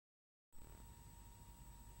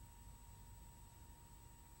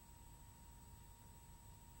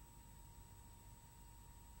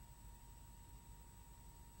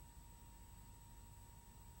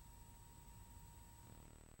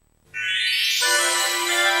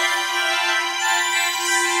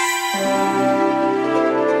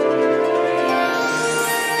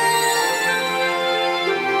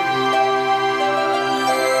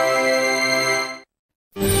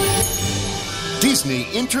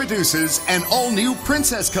introduces an all-new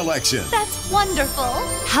princess collection. That's wonderful.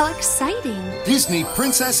 How exciting. Disney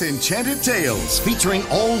Princess Enchanted Tales, featuring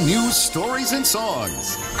all new stories and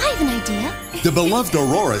songs. I have an idea. The beloved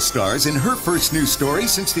Aurora stars in her first new story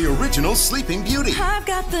since the original Sleeping Beauty. I've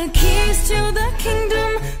got the keys to the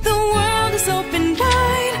kingdom. The world is open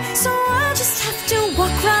wide, so I'll just have to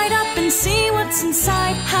walk right up and see what's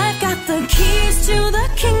inside. I've got the keys to the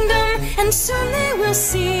kingdom, and soon they will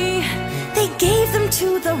see. They gave them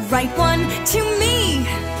to the right one, to me.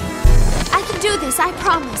 I can do this, I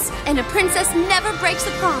promise. And a princess never breaks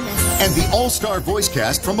a promise. And the all-star voice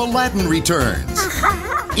cast from Aladdin returns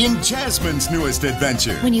in Jasmine's newest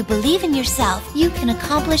adventure. When you believe in yourself, you can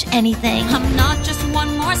accomplish anything. I'm not just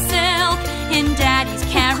one more silk in Daddy's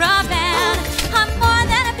caravan. I'm more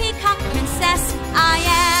than a peacock princess, I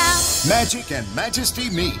am. Magic and majesty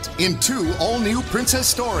meet in 2 all-new princess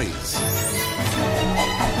stories.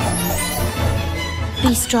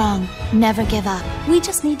 Be strong. Never give up. We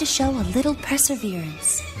just need to show a little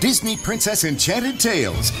perseverance. Disney Princess Enchanted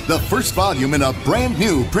Tales, the first volume in a brand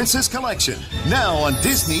new princess collection. Now on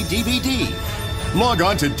Disney DVD. Log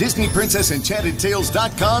on to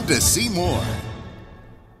DisneyPrincessEnchantedTales.com to see more.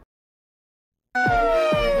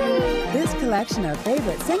 This collection of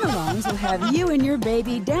favorite sing-alongs will have you and your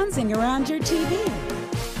baby dancing around your TV.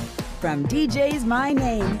 From DJ's My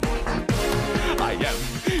Name. I am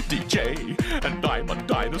DJ, and I'm a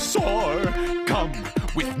dinosaur. Come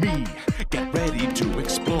with me, get ready to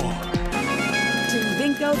explore. To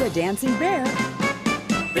Bingo the Dancing Bear.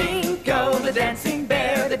 Bingo the dancing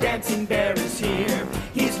bear is here.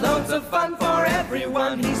 He's loads of fun for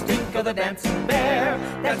everyone. He's Bingo the dancing bear.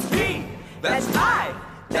 That's B, that's I,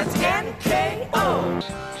 that's N-K-O.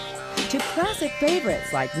 To classic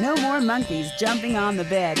favorites like No More Monkeys Jumping on the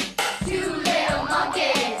Bed. 2 little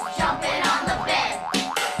monkeys jumping on the bed.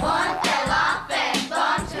 One fell off and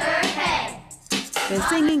bumped her head. The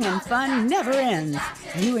singing and fun never ends.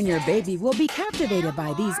 You and your baby will be captivated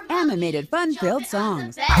by these animated, fun-filled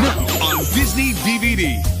songs. Now on Disney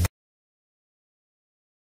DVD.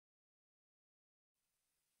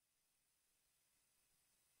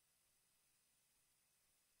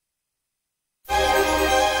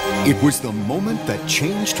 It was the moment that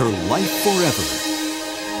changed her life forever,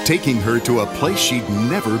 taking her to a place she'd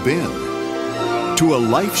never been, to a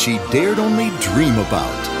life she dared only dream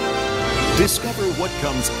about. Discover what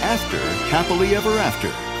comes after Happily Ever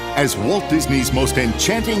After, as Walt Disney's most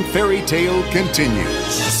enchanting fairy tale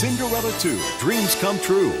continues. Cinderella 2, Dreams Come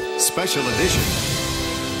True, Special Edition.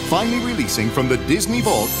 Finally releasing from the Disney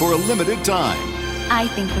Vault for a limited time. I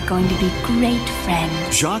think we're going to be great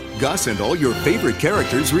friends. Jacques, Gus, and all your favorite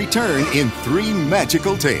characters return in 3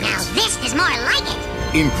 magical tales. Now this is more like it.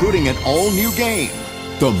 Including an all-new game.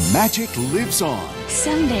 The magic lives on.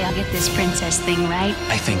 Someday I'll get this princess thing right.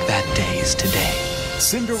 I think that day is today.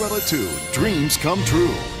 Cinderella 2, Dreams Come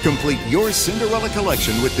True. Complete your Cinderella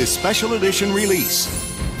collection with this special edition release.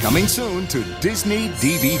 Coming soon to Disney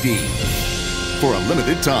DVD. For a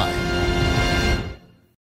limited time.